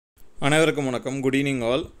அனைவருக்கும் வணக்கம். Good evening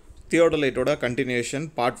all. தியோடலைட்டோட continuation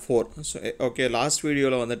part 4. So okay, last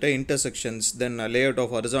வீடியோவில் வந்துட்டு intersections then layout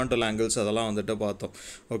of horizontal angles அதெல்லாம் வந்துட்டு பார்த்தோம்.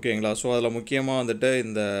 ஓகேங்களா? ஸோ அதில் முக்கியமாக வந்துட்டு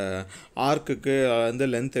இந்த ஆர்க்குக்கு வந்து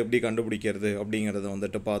லென்த் எப்படி கண்டுபிடிக்கிறது அப்படிங்கிறத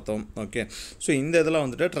வந்துட்டு பார்த்தோம். ஓகே, ஸோ இந்த இதில்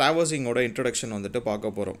வந்துட்டு ட்ராவர்சிங்கோட இன்ட்ரடக்ஷன் வந்துட்டு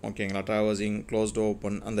பார்க்க போகிறோம். ஓகேங்களா? ட்ராவர்சிங், க்ளோஸ்டு,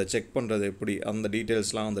 ஓப்பன், அந்த செக் பண்ணுறது எப்படி, அந்த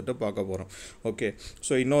டீட்டெயில்ஸ்லாம் வந்துட்டு பார்க்க போகிறோம். ஓகே,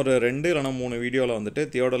 ஸோ இன்னொரு 2 இல்லைனா 3 வீடியோவில் வந்துட்டு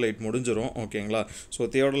தியோடலைட் முடிஞ்சிடும். ஓகேங்களா? ஸோ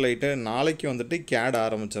தியோடலைட்டு நாளைக்கு வந்துட்டு கேட்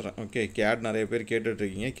ஆரம்பிச்சிடறேன். ஓகே, கேட் நிறைய பேர்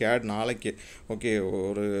கேட்டுட்ருக்கீங்க. கேட் நாளைக்கு ஓகே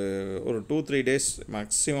ஒரு 2-3 டேஸ்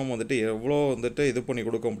மேக்ஸிமம் வந்துட்டு எவ்வளோ வந்துட்டு இது பண்ணி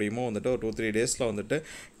கொடுக்க முடியுமோ வந்துட்டு ஒரு 2-3 டேஸில் வந்துட்டு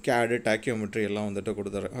கேடு, டாக்கியோமெட்ரி எல்லாம் வந்துட்டு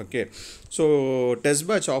கொடுத்துறேன். Okay, so test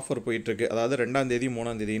batch offer போயிட்டுருக்கு. அதாவது 2ஆம் தேதி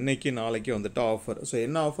 3ஆம் தேதி இன்றைக்கி நாளைக்கு வந்துட்டு ஆஃபர். ஸோ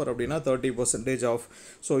என்ன ஆஃபர் அப்படின்னா 30% ஆஃப்.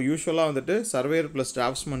 ஸோ யூஸ்வலாக வந்துட்டு surveyor plus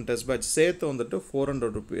draughtsman test batch சேர்த்து வந்துட்டு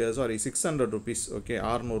 600 ருபீஸ். ஓகே,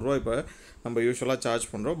 600 இப்போ நம்ம யூஸ்வலாக சார்ஜ்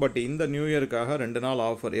பண்ணுறோம். பட் இந்த நியூ இயருக்காக 2 நாள்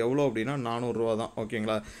ஆஃபர் எவ்வளோ அப்படின்னா 400 தான்.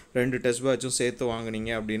 ஓகேங்களா? 2 டெஸ்ட் பேட்சும் சேர்த்து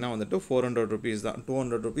வாங்கினீங்க அப்படின்னா வந்துட்டு 400 ருபீஸ் தான்,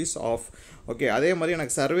 200 ருபீஸ் ஆஃப். ஓகே, அதே மாதிரி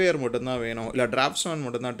எனக்கு சர்வேயர் மட்டும்தான் வேணும், இல்லை டிராஃப்ட்ஸ்மேன்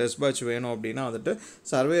மட்டும்தான் டெஸ்ட் பேட்ச் வேணும் அப்படின்னா வந்துட்டு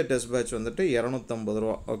சர்வேயர் டெஸ்ட் பேட்ச் வந்துட்டு 250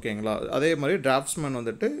 ரூபா. ஓகேங்களா? அதே மாதிரி டிராஃப்ட்ஸ்மேன்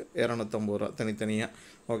வந்துட்டு 250 ரூபா தனித்தனியாக.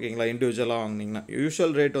 ஓகேங்களா? இண்டிவிஜுவலாக வாங்கினீங்கன்னா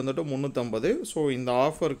யூஷுவல் ரேட் வந்துட்டு 350. ஸோ இந்த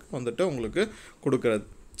ஆஃபருக்கு வந்துட்டு உங்களுக்கு கொடுக்குறது.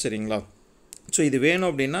 சரிங்களா? ஸோ இது வேணும்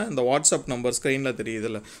அப்படின்னா இந்த வாட்ஸ்அப் நம்பர் ஸ்க்ரீனில்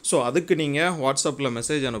தெரியுதில்ல, ஸோ அதுக்கு நீங்கள் வாட்ஸ்அப்பில்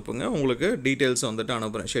மெசேஜ் அனுப்புங்க. உங்களுக்கு டீட்டெயில்ஸ் வந்துட்டு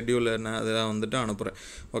அனுப்புகிறேன், ஷெட்யூல் என்ன அதெல்லாம் வந்துட்டு அனுப்புகிறேன்.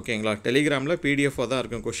 ஓகேங்களா? டெலிகிராமில் பிடிஎஃபாக தான்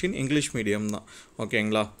இருக்கும் கொஷின், இங்கிலீஷ் மீடியம் தான்.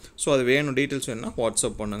 ஓகேங்களா? ஸோ அது வேணும், டீட்டெயில்ஸ் வேணும்னா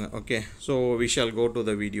வாட்ஸ்அப் பண்ணுங்கள். Okay, so we shawl go to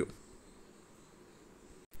the video.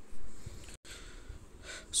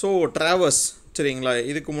 So traverse, சரிங்களா?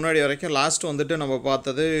 இதுக்கு முன்னாடி வரைக்கும் லாஸ்ட் வந்துட்டு நம்ம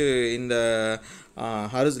பார்த்தது இந்த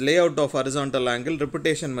layout of horizontal angle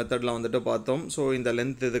repetition மெத்தடில் வந்துட்டு பார்த்தோம். ஸோ இந்த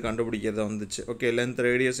லென்த் இது கண்டுபிடிக்கிறது வந்துச்சு. Okay, length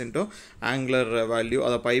radius into angular value,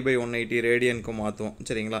 அதை π/180 ரேடியனுக்கு மாற்றுவோம்.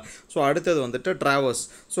 சரிங்களா? ஸோ அடுத்தது வந்துட்டு ட்ராவர்ஸ்.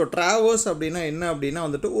 ஸோ ட்ராவர்ஸ் அப்படின்னா என்ன அப்படின்னா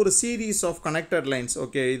வந்துட்டு ஒரு series of connected lines.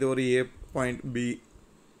 Okay, இது ஒரு A பாயிண்ட் B,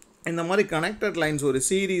 இந்த மாதிரி கனெக்டட் லைன்ஸ் ஒரு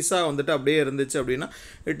சீரீஸாக வந்துட்டு அப்படியே இருந்துச்சு அப்படின்னா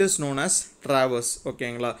it is known as traverse.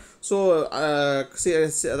 ஓகேங்களா? ஸோ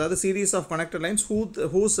அதாவது series of connected lines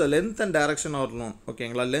whose length and direction are known.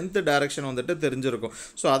 ஓகேங்களா? லென்த் டைரக்ஷன் வந்துட்டு தெரிஞ்சிருக்கும்.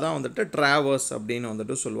 ஸோ அதான் வந்துட்டு ட்ராவர்ஸ் அப்படின்னு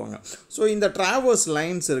வந்துட்டு சொல்லுவாங்க. ஸோ இந்த ட்ராவர்ஸ்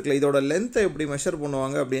லைன்ஸ் இருக்குல்ல, இதோட லென்த்தை எப்படி மெஷர்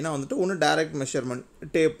பண்ணுவாங்க அப்படின்னா வந்துட்டு ஒன்று டைரக்ட் மெஷர்மெண்ட்,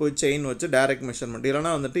 டேப்பு செயின் வச்சு டைரக்ட் மெஷர்மெண்ட்,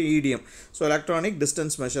 இல்லைனா வந்துட்டு EDM, so electronic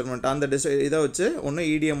distance measurement, அந்த இதை வச்சு ஒன்று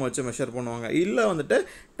EDM வச்சு மெஷர் பண்ணுவாங்க, இல்லை வந்துட்டு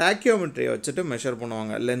டாக்கியோமெட்ரியை வச்சுட்டு மெஷர்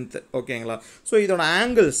பண்ணுவாங்க லென்த். ஓகேங்களா? ஸோ இதோட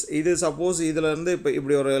ஆங்கிள்ஸ், இது சப்போஸ் இதிலேருந்து இப்போ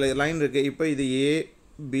இப்படி ஒரு லைன் இருக்குது, இப்போ இது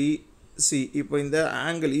ABC, இப்போ இந்த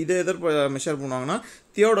ஆங்கிள் இதை மெஷர் பண்ணுவாங்கன்னா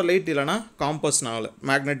தியோடலைட் இல்லைனா காம்பஸ்னால,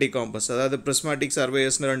 மேக்னெட்டிக் காம்பஸ், அதாவது பிரிஸ்மேட்டிக்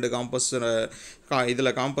சர்வேயர்ஸ்னு 2 காம்பஸ் இதில்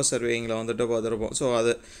காம்பஸ் சர்வேயிங்கில் வந்துட்டு பார்த்துருப்போம். ஸோ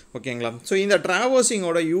அது ஓகேங்களா? ஸோ இந்த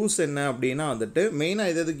ட்ராவர்சிங்கோட யூஸ் என்ன அப்படின்னா வந்துட்டு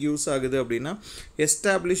மெயினாக எதுக்கு யூஸ் ஆகுது அப்படின்னா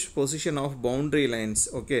establish position of boundary lines.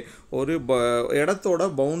 Okay, ஒரு இடத்தோட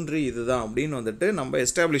பவுண்ட்ரி இதுதான் அப்படின்னு வந்துட்டு நம்ம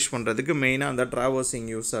எஸ்டாப்ளிஷ் பண்ணுறதுக்கு மெயினாக அந்த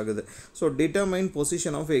ட்ராவர்சிங் யூஸ் ஆகுது. So determine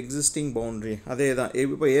position of existing boundary, அதே தான்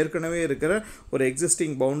இப்போ ஏற்கனவே இருக்கிற ஒரு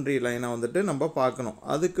எக்ஸிஸ்டிங் பவுண்ட்ரி லைனை வந்துட்டு நம்ம பார்க்கணும்,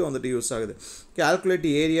 அதுக்கு வந்துட்டு யூஸ் ஆகுது. Calculate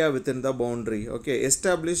area within the boundary. Okay,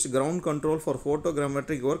 establish ground control for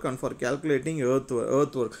ஃபோட்டோகிராமெட்ரிக் work and for calculating earth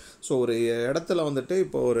work. So ஒரு இடத்துல வந்துட்டு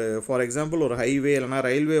இப்போ ஒரு ஃபார் எக்ஸாம்பிள் ஒரு ஹைவே இல்லைனா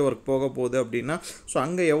ரயில்வே ஒர்க் போக போகுது அப்படின்னா ஸோ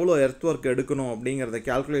அங்கே எவ்வளோ எர்த் ஒர்க் எடுக்கணும் அப்படிங்கிறத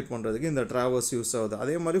கால்குலேட் பண்ணுறதுக்கு இந்த ட்ராவர்ஸ் யூஸ் ஆகுது.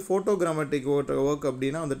 அதே மாதிரி ஃபோட்டோகிராமெட்ரிக் ஒர்க்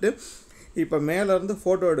அப்படின்னா வந்துட்டு இப்போ மேலேருந்து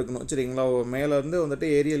ஃபோட்டோ எடுக்கணும். சரிங்களா? மேலேருந்து வந்துட்டு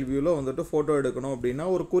ஏரியல் வியூவில் வந்துட்டு ஃபோட்டோ எடுக்கணும் அப்படின்னா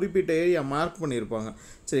ஒரு குறிப்பிட்ட ஏரியா மார்க் பண்ணியிருப்பாங்க.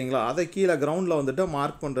 சரிங்களா? அதை கீழே கிரவுண்டில் வந்துட்டு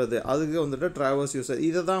மார்க் பண்ணுறது, அதுக்கு வந்துட்டு ட்ராவர்ஸ் யூஸ்.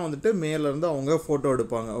 இதை தான் வந்துட்டு மேலேருந்து அவங்க ஃபோட்டோ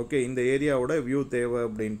எடுப்பாங்க. ஓகே, இந்த ஏரியாவோட வியூ தேவை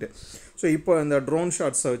அப்படின்ட்டு. ஸோ இப்போ இந்த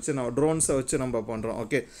ட்ரோன்ஸை வச்சு நம்ம பண்ணுறோம்.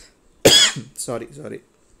 ஓகே, சாரி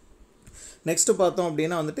நெக்ஸ்ட்டு பார்த்தோம்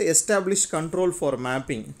அப்படின்னா வந்துட்டு எஸ்டாப்ளிஷ் கண்ட்ரோல் ஃபார்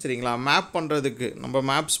மேப்பிங். சரிங்களா? மேப் பண்ணுறதுக்கு, நம்ம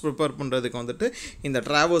மேப்ஸ் ப்ரிப்பேர் பண்ணுறதுக்கு வந்துட்டு இந்த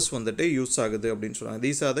ட்ராவர்ஸ் வந்துட்டு யூஸ் ஆகுது அப்படின்னு சொல்லுவாங்க.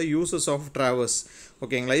 These are the uses of traverse.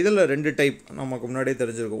 ஓகேங்களா? இதில் 2 டைப் நமக்கு முன்னாடியே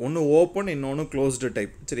தெரிஞ்சிருக்கும், ஒன்று ஓப்பன், இன்னொன்று க்ளோஸ்டு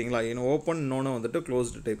டைப். சரிங்களா? ஓப்பன், இன்னொன்று வந்துட்டு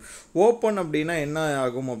க்ளோஸ்டு டைப். ஓப்பன் அப்படின்னா என்ன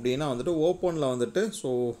ஆகும் அப்படின்னா வந்துட்டு ஓப்பனில் வந்துட்டு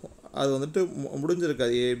ஸோ அது வந்துட்டு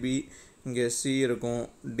முடிஞ்சிருக்காது. AB, இங்கே C இருக்கும்,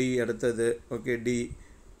 D அடுத்தது, ஓகே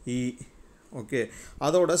DE. ஓகே,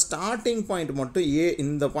 அதோட ஸ்டார்டிங் பாயிண்ட் மட்டும்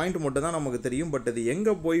இந்த பாயிண்ட் மட்டும் தான் நமக்கு தெரியும். பட் அது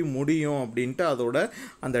எங்கே போய் முடியும் அப்படின்ட்டு அதோட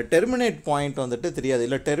அந்த டெர்மினேட் பாயிண்ட் வந்துட்டு தெரியாது,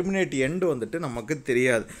 இல்லை டெர்மினேட் எண்டு வந்துட்டு நமக்கு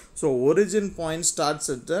தெரியாது. So origin point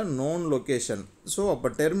starts at a known location. So அப்போ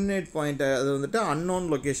டெர்மினேட் பாயிண்ட் அது வந்துட்டு அன்னோன்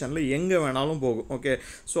லொக்கேஷனில் எங்கே வேணாலும் போகும். ஓகே,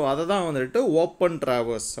 ஸோ அதை தான் வந்துட்டு ஓப்பன்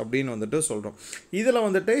ட்ராவர்ஸ் அப்படின்னு வந்துட்டு சொல்கிறோம். இதில்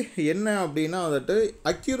வந்துட்டு என்ன அப்படின்னா வந்துட்டு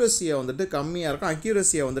அக்யூரஸியை வந்துட்டு கம்மியாக இருக்கும்.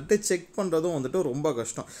 அக்யூரஸியை வந்துட்டு செக் பண்ணுறதும் வந்துட்டு ரொம்ப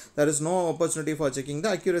கஷ்டம். There is no opportunity for checking the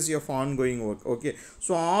accuracy of on going work. Okay,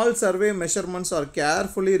 so all survey measurements R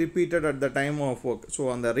carefully repeated at the time of work.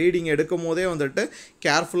 So அந்த ரீடிங் எடுக்கும் போதே வந்துட்டு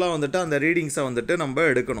கேர்ஃபுல்லாக வந்துட்டு அந்த ரீடிங்ஸை வந்துட்டு நம்ம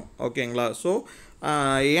எடுக்கணும். ஓகேங்களா, ஸோ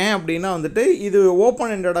ஏன் அப்படின்னா வந்துட்டு இது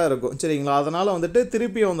ஓப்பன் எண்டடாக இருக்கும். சரிங்களா, அதனால் வந்துட்டு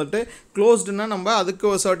திருப்பி வந்துட்டு க்ளோஸ்டுன்னா நம்ம அதுக்கு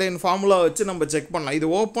ஒரு சர்டைன் ஃபார்முலா வச்சு நம்ம செக் பண்ணலாம்.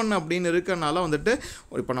 இது ஓப்பன் அப்படின்னு இருக்கனால வந்துட்டு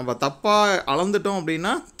இப்போ நம்ம தப்பாக அளந்துட்டோம்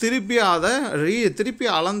அப்படின்னா திருப்பி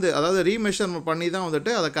அளந்து அதாவது ரீமெஷர் பண்ணி தான்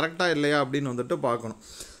வந்துட்டு அதை கரெக்டாக இல்லையா அப்படின்னு வந்துட்டு பார்க்கணும்.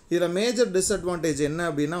 இதில் மேஜர் டிஸ்அட்வான்டேஜ் என்ன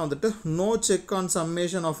அப்படின்னா வந்துட்டு no check on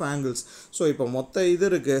summation of angles. So இப்போ மொத்த இது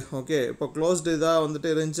இருக்குது. ஓகே, இப்போ க்ளோஸ்டு இதாக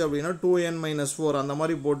வந்துட்டு இருந்துச்சு அப்படின்னா 2n-4 அந்த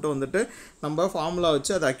மாதிரி போட்டு வந்துட்டு நம்ம ஃபார்முலா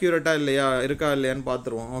வச்சு அது அக்யூரேட்டாக இருக்கா இல்லையான்னு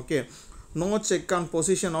பார்த்துருவோம். Okay, no check on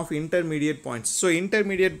position of intermediate points. So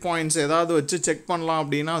intermediate points ஏதாவது வச்சு செக் பண்ணலாம்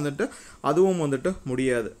அப்படின்னா வந்துட்டு அதுவும் வந்துட்டு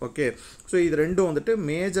முடியாது. ஓகே, ஸோ இது ரெண்டும் வந்துட்டு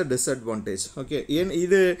மேஜர் டிஸ்அட்வான்டேஜ். ஓகே,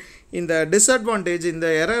 இந்த டிஸ்அட்வான்டேஜ் இந்த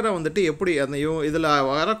எரரை வந்துட்டு எப்படி அந்த இதில்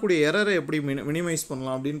வரக்கூடிய எரரை எப்படி மினிமைஸ்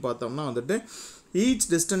பண்ணலாம் அப்படின்னு பார்த்தோம்னா வந்துட்டு each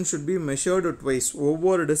distance should be measured twice.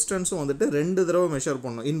 ஒவ்வொரு டிஸ்டன்ஸும் வந்துட்டு 2 தடவை மெஷர்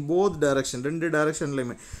பண்ணணும் in both direction, 2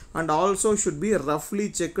 டைரக்ஷன்லையுமே. And also should be ரஃப்லி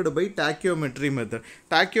checked by டாக்கியோமெட்ரி method.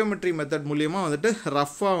 டாக்கியோமெட்ரி method மூலியமாக வந்துட்டு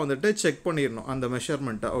ரஃப்பாக வந்துட்டு செக் பண்ணிடணும் அந்த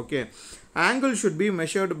மெஷர்மெண்ட்டை. Okay, angle should be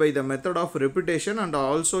measured by the method of repetition and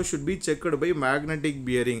also should be checked by magnetic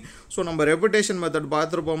bearing. So நம்ம repetition method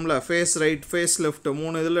பார்த்துருப்போம்ல, face right face left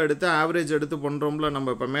 3 இதில் எடுத்து average எடுத்து பண்ணுறோம்ல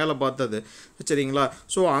நம்ம இப்போ மேலே பார்த்தது. சரிங்களா,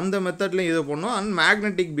 ஸோ அந்த மெத்தட்லையும் இது பண்ணோம். அண்ட்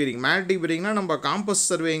மேக்னெட்டிக் பியரிங்னா நம்ம காம்பஸ்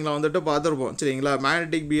சர்வேயிங்கில் வந்துட்டு பார்த்துருப்போம். சரிங்களா,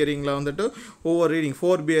 மேக்னெட்டிக் பியரிங்கில் வந்துட்டு ஒவ்வொரு ரீடிங்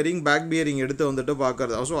 4 பியரிங் பேக் பியரிங் எடுத்து வந்துட்டு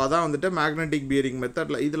பார்க்குறது. ஸோ அதான் வந்துட்டு மேக்னெட்டிக் பியரிங்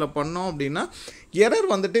மெத்தடில் இதில் பண்ணோம் அப்படின்னா எரர்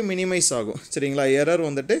வந்துட்டு மினிமைஸ் ஆகும். சரிங்களா, எரர்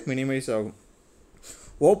வந்துட்டு மினிமைஸ் ஆகும்.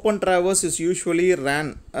 Open traverse is usually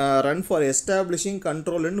run for establishing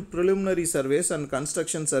control in preliminary surveys and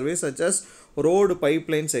construction surveys such as road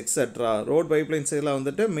pipelines etc. road pipelines எல்லாம்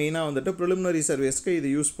வந்துட்டு மெயினாக வந்துட்டு preliminary surveysக்கு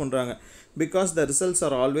இது யூஸ் பண்ணுறாங்க because the results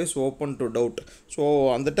are always open to doubt. So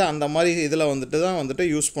வந்துட்டு அந்த மாதிரி இதில் வந்துட்டு தான் வந்துட்டு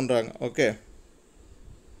யூஸ் பண்ணுறாங்க. ஓகே,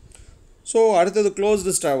 ஸோ அடுத்தது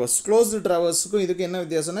க்ளோஸ்டு ட்ராவர்ஸுக்கும் இதுக்கு என்ன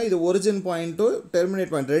வித்தியாசம்னா இது origin point to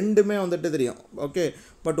terminate point ரெண்டுமே வந்துட்டு தெரியும். ஓகே,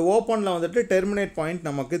 பட் ஓப்பனில் வந்துட்டு டெர்மினேட் பாயிண்ட்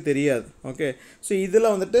நமக்கு தெரியாது. ஓகே, ஸோ இதில்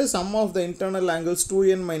வந்துட்டு some of the internal angles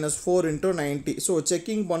 2n-4 × 90. So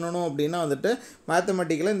checking பண்ணணும் அப்படின்னா வந்துட்டு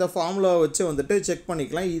மேத்தமெட்டிக்கலாக இந்த ஃபார்முலாவை வச்சு வந்துட்டு செக்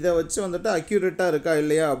பண்ணிக்கலாம். இதை வச்சு வந்துட்டு அக்யூரேட்டாக இருக்கா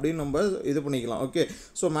இல்லையா அப்படின்னு நம்ம இது பண்ணிக்கலாம். Okay,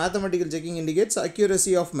 so mathematical checking indicates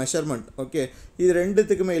accuracy of measurement. Okay, இது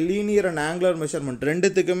ரெண்டுத்துக்குமே லீனியர் அண்ட் ஆங்குலர் மெஷர்மெண்ட்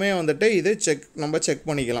ரெண்டுத்துக்குமே வந்துட்டு இது நம்ம செக்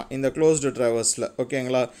பண்ணிக்கலாம் இந்த க்ளோஸ்டு ட்ராவர்ஸில்.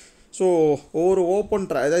 ஓகேங்களா, ஸோ ஒரு ஓப்பன்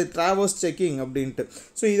அதாவது ட்ராவர்ஸ் செக்கிங் அப்படின்ட்டு.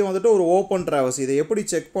 ஸோ இது வந்துட்டு ஒரு ஓப்பன் ட்ராவர்ஸ். இதை எப்படி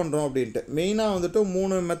செக் பண்ணுறோம் அப்படின்ட்டு மெயினாக வந்துட்டு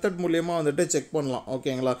 3 மெத்தட் மூலியமாக வந்துட்டு செக் பண்ணலாம்.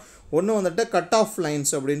 ஓகேங்களா, ஒன்று வந்துட்டு கட் ஆஃப்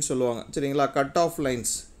லைன்ஸ் அப்படின்னு சொல்லுவாங்க. சரிங்களா, கட் ஆஃப்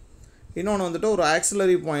லைன்ஸ். இன்னொன்று வந்துட்டு ஒரு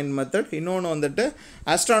ஆக்சிலரி பாயிண்ட் மெத்தட். இன்னொன்று வந்துட்டு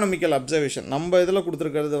ஆஸ்ட்ரானமிக்கல் அப்சர்வேஷன். நம்ம இதில்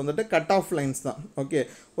கொடுத்துருக்கிறது வந்துட்டு கட் ஆஃப் லைன்ஸ் தான். ஓகே,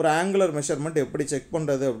 ஒரு ஆங்குலர் மெஷர்மெண்ட் எப்படி செக்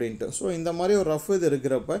பண்ணுறது அப்படின்ட்டு. ஸோ இந்த மாதிரி ஒரு ரஃப் இது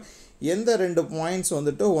இருக்கிறப்ப எந்த 2 பாயிண்ட்ஸ்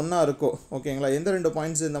வந்துட்டு ஒன்றா இருக்கோ, ஓகேங்களா, எந்த 2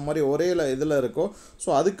 பாயிண்ட்ஸ் இந்த மாதிரி ஒரே இதில் இருக்கோ, ஸோ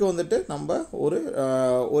அதுக்கு வந்துட்டு நம்ம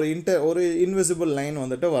ஒரு இன்விசிபிள் லைன்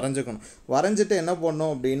வந்துட்டு வரைஞ்சிட்டு என்ன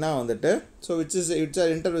பண்ணோம் அப்படின்னா வந்துட்டு so it's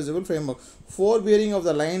இன்டர்விசிபிள் framework. 4 bearing of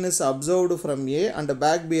the line is observed from A and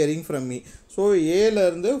back bearing from E. So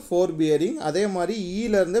ஏலேருந்து 4 bearing, அதே மாதிரி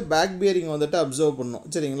ஈலேருந்து பேக் பியரிங் வந்துட்டு அப்சர்வ் பண்ணணும்.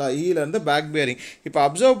 சரிங்களா, ஈலேருந்து பேக் பியரிங் இப்போ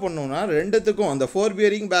அப்சர்வ் பண்ணோம்னா ரெண்டுத்துக்கும் அந்த 4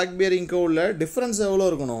 bearing பேக் பியரிங்க்கும் உள்ள டிஃப்ரென்ஸ் எவ்வளோ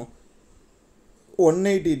இருக்கணும்?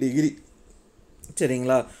 180 டிகிரி.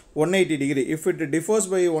 சரிங்களா, 180 degree. If it differs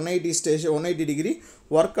by 180 degree,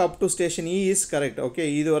 work up to station E is correct. Okay,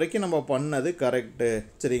 இது வரைக்கும் நம்ம பண்ணது கரெக்டு.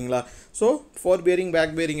 சரிங்களா, ஸோ 4 bearing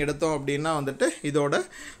பேக் பியரிங் எடுத்தோம் அப்படின்னா வந்துட்டு இதோட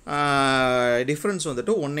டிஃப்ரென்ஸ்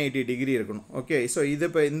வந்துட்டு 180 டிகிரி இருக்கணும். ஓகே, ஸோ இது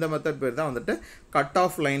இப்போ இந்த மெத்தட் பேர் தான் வந்துட்டு கட்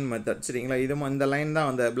ஆஃப் லைன் மெத்தட். சரிங்களா, இந்த லைன் தான்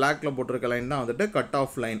அந்த பிளாக்ல போட்டிருக்க லைன் தான் வந்துட்டு கட்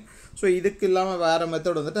ஆஃப் லைன். ஸோ இதுக்கு இல்லாமல் வேறு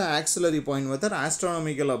மெத்தட் வந்துட்டு auxiliary point method,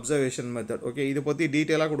 astronomical observation method. Okay, இதை பற்றி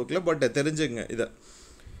டீட்டெயிலாக கொடுக்கல, பட் தெரிஞ்சுங்க இதை.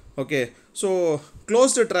 Okay, so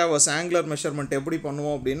closed traverse angular measurement எப்படி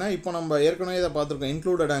பண்ணுவோம் அப்படின்னா இப்போ நம்ம ஏற்கனவே இதை பார்த்துருக்கோம்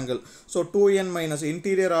included angle so 2n minus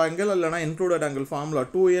interior angle இல்லைனா included angle formula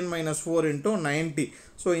 2n minus 4 into 90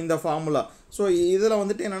 so இந்த ஃபார்முலா ஸோ இதில்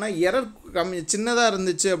வந்துட்டு என்னென்னா எரர் சின்னதாக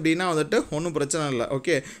இருந்துச்சு அப்படின்னா வந்துட்டு ஒன்றும் பிரச்சனை இல்லை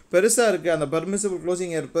ஓகே பெருசாக இருக்குது அந்த பெர்மிசிபிள்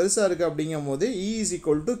க்ளோசிங் எரர் பெருசாக இருக்குது அப்படிங்கும் போது E is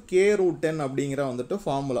equal to k√10 அப்படிங்கிற வந்துட்டு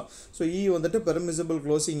ஃபார்முலா ஸோ E வந்துட்டு permissible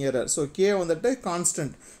closing error so K வந்துட்டு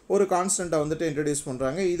கான்ஸ்டன்ட் ஒரு கான்ஸ்டண்ட்டை வந்துட்டு இன்ட்ரடியூஸ்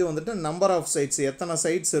பண்ணுறாங்க இது வந்துட்டு நம்பர் ஆஃப் சைட்ஸ் எத்தனை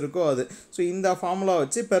சைட்ஸ் இருக்கோ அது ஸோ இந்த ஃபார்முலா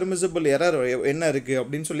வச்சு பெர்மிசிபிள் எரர் என்ன இருக்குது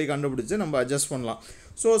அப்படின்னு சொல்லி கண்டுபிடிச்சி நம்ம அட்ஜஸ்ட் பண்ணலாம்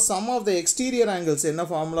so some of the exterior angles என்ன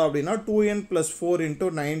ஃபார்முலா அப்படின்னா 2n + 4 ×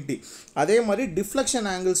 90 அதே மாதிரி டிஃப்ளெக்ஷன்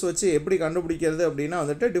ஆங்கிள்ஸ் வச்சு எப்படி கண்டுபிடிக்கிறது அப்படின்னா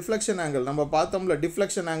வந்துட்டு டிஃப்ளெக்ஷன் ஆங்கிள் நம்ம பார்த்தோம்ல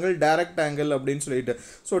டிஃப்ளெக்ஷன் ஆங்கிள் டைரக்ட் ஆங்கிள் அப்படின்னு சொல்லிட்டு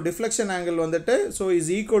ஸோ டிஃப்ளெக்ஷன் ஆங்கிள் வந்துட்டு ஸோ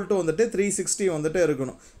இஸ் ஈக்குவல் டு வந்துட்டு 360 வந்துட்டு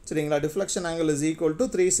இருக்கணும் சரிங்களா deflection angle is equal to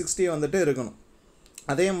 360 வந்துட்டு இருக்கணும்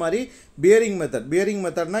அதே மாதிரி பியரிங்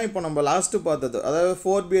மெத்தட்னா இப்போ நம்ம லாஸ்ட்டு பார்த்தது அதாவது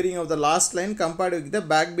 4 bearing of the last line compared with the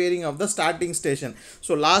back bearing of the starting station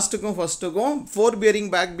so லாஸ்ட்டுக்கும் ஃபஸ்ட்டுக்கும் 4 bearing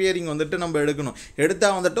back bearing வந்துட்டு நம்ம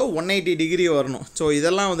எடுத்தால் வந்துட்டு 180 டிகிரி வரணும் ஸோ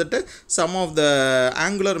இதெல்லாம் வந்துட்டு some of the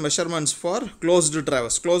angular measurements for closed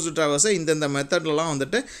ட்ராவர்ஸை இந்தந்த மெத்தட்லாம்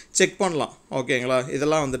வந்துட்டு செக் பண்ணலாம் ஓகேங்களா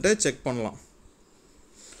இதெல்லாம் வந்துட்டு செக் பண்ணலாம்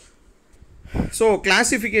ஸோ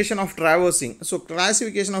கிளாசிஃபிகேஷன் ஆஃப்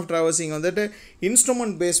ட்ராவர்சிங் வந்துட்டு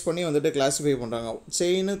இன்ஸ்ட்ருமெண்ட் பேஸ் பண்ணி வந்துட்டு கிளாஸிஃபை பண்ணுறாங்க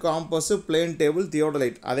chain compass plane table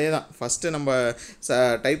theodolite அதே தான் ஃபஸ்ட்டு நம்ம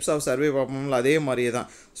டைப்ஸ் ஆஃப் சர்வே பார்ப்போம்ல அதே மாதிரியே தான்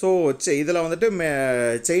ஸோ இதில் வந்துட்டு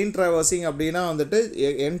செயின் ட்ராவர்சிங் அப்படின்னா வந்துட்டு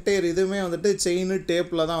என்டையர் இதுவுமே வந்துட்டு செயின்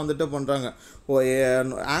டேப்பில் தான் வந்துட்டு பண்ணுறாங்க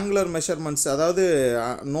ஆங்குலர் மெஷர்மெண்ட்ஸ் அதாவது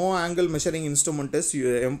no angle measuring instrument is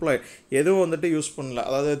employed எதுவும் வந்துட்டு யூஸ் பண்ணல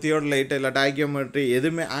அதாவது தியோடலைட் இல்லை டாக்கியோமெட்ரி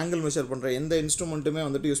எதுவுமே ஆங்கிள் மெஷர் பண்ணுற எந்த இன்ஸ்ட்ருமெண்ட்டுமே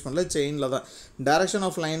வந்துட்டு யூஸ் பண்ணல செயினில் தான் direction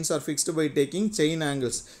of lines R fixed by taking chain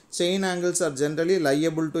angles R generally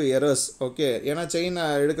liable to errors okay ஏன்னா செயின்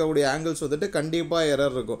எடுக்கக்கூடிய ஆங்கிள்ஸ் வந்துட்டு கண்டிப்பாக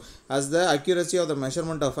எரர் இருக்கும் as the accuracy of the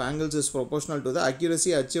measurement of angles is proportional to the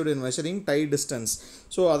accuracy achieved in measuring tie distance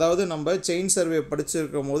so அதாவது நம்ம chain survey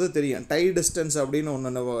படிச்சிருக்கும் போது தெரியும் tie distance அப்படின்னு ஒன்று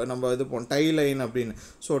நம்ம இது போம் டை லைன் அப்படின்னு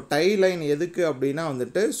ஸோ டை லைன் எதுக்கு அப்படின்னா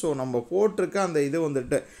வந்துட்டு ஸோ நம்ம போட்டிருக்க அந்த இது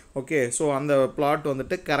வந்துட்டு ஓகே ஸோ அந்த பிளாட்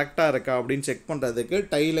வந்துட்டு கரெக்டாக இருக்கா அப்படின்னு செக் பண்ணுறதுக்கு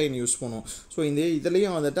டை லைன் யூஸ் பண்ணுவோம் ஸோ இந்த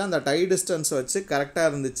இதுலேயும் வந்துட்டு அந்த டை டிஸ்டன்ஸ் வச்சு கரெக்டாக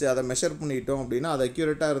இருந்துச்சு அதை மெஷர் பண்ணிட்டோம் அப்படின்னா அது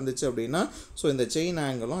அக்யூரேட்டாக இருந்துச்சு அப்படின்னா ஸோ இந்த செயின்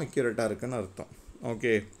ஆங்கிளும் அக்யூரேட்டாக இருக்குன்னு அர்த்தம்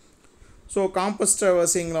ஓகே ஸோ காம்பஸ்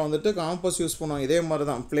ட்ராவர்சிங்கில் வந்துட்டு காம்பஸ் யூஸ் பண்ணுவோம் இதே மாதிரி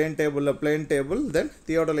தான் பிளேன் டேபிள் தென்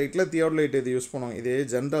தியோடலைட் இது யூஸ் பண்ணுவோம் இதே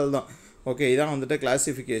ஜென்ரல் தான் ஓகே இதான் வந்துட்டு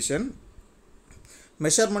classification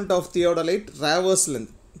measurement of theodolite traverse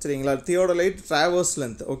length சரிங்களா theodolite traverse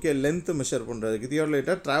length okay length measure பண்ணுறதுக்கு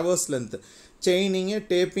தியோடலைட்டை traverse length செயினிங்கு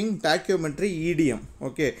taping டாக்கியோமெட்ரி EDM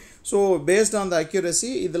okay so based on the accuracy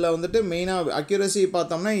இதில் வந்துட்டு மெயினாக அக்யூரசி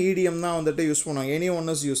பார்த்தோம்னா இடிஎம் தான் வந்துட்டு யூஸ் பண்ணுவாங்க எனி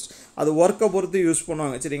ஒன் இஸ் யூஸ்ட் அது ஒர்க்கை பொறுத்து யூஸ்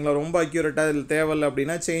பண்ணுவாங்க சரிங்களா ரொம்ப அக்யூரேட்டாக இதில் தேவையில்லை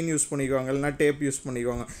அப்படின்னா செயின் யூஸ் பண்ணிக்குவாங்க இல்லைனா டேப் யூஸ்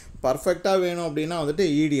பண்ணிக்குவாங்க பர்ஃபெக்டாக வேணும் அப்படின்னா வந்துட்டு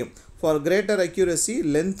EDM for greater accuracy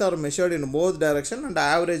length R measured in both direction and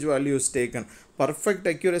average value is taken perfect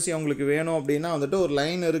accuracy அவங்களுக்கு வேணும் அப்படின்னா வந்துட்டு ஒரு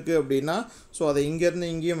லைன் இருக்குது அப்படின்னா ஸோ அதை இங்கேருந்து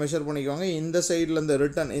இங்கேயும் மெஷர் பண்ணிக்குவாங்க இந்த சைட்லேருந்து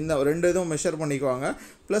ரிட்டன் இந்த ரெண்டு இதுவும் மெஷர் பண்ணிக்குவாங்க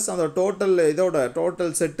ப்ளஸ் அந்த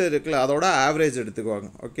டோட்டல் செட்டு இருக்குல்ல அதோட ஆவரேஜ் எடுத்துக்குவாங்க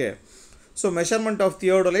okay so measurement of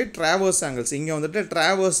theodolite traverse angles இங்கே வந்துட்டு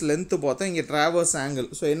ட்ராவர்ஸ் லென்த்து பார்த்தோம் இங்கே ட்ராவர்ஸ் ஆங்கிள்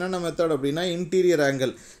ஸோ என்னென்ன மெத்தட் அப்படின்னா இன்டீரியர்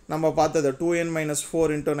ஆங்கிள் நம்ம பார்த்தது 2n -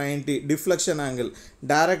 4 × 90 deflection angle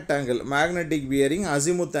direct angle magnetic bearing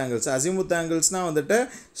azimuth ஆங்கிள்ஸ்னால் வந்துட்டு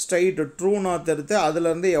ஸ்ட்ரைட் ட்ரூ நார்த் எடுத்து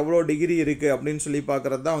அதுலேருந்து எவ்வளோ டிகிரி இருக்குது அப்படின்னு சொல்லி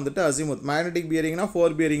பார்க்குறது தான் வந்துட்டு azimuth magnetic பியரிங்னா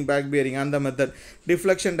 4 bearing back bearing அந்த மெத்தட்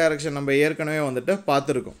டிஃப்ளெக்ஷன் டைரக்ஷன் நம்ம ஏற்கனவே வந்துட்டு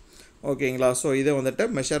பார்த்துருக்கோம் ஓகேங்களா ஸோ இது வந்துட்டு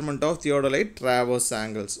measurement of theodolite traverse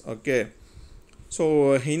angles okay so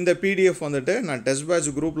இந்த பிடிஎஃப் வந்துட்டு நான் டெஸ்ட் பேட்ச்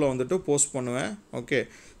குரூப்பில் வந்துட்டு போஸ்ட் பண்ணுவேன் ஓகே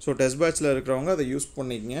ஸோ டெஸ்ட் பேட்ச்சில் இருக்கிறவங்க அதை யூஸ்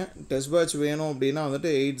பண்ணிக்கங்க டெஸ்ட் பேட்ச் வேணும் அப்படின்னா வந்துட்டு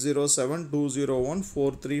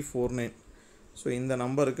 8072014349 ஸோ இந்த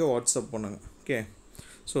நம்பருக்கு வாட்ஸ்அப் பண்ணுங்கள் okay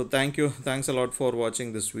so thank you thanks a lot for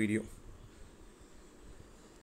வாட்சிங் திஸ் வீடியோ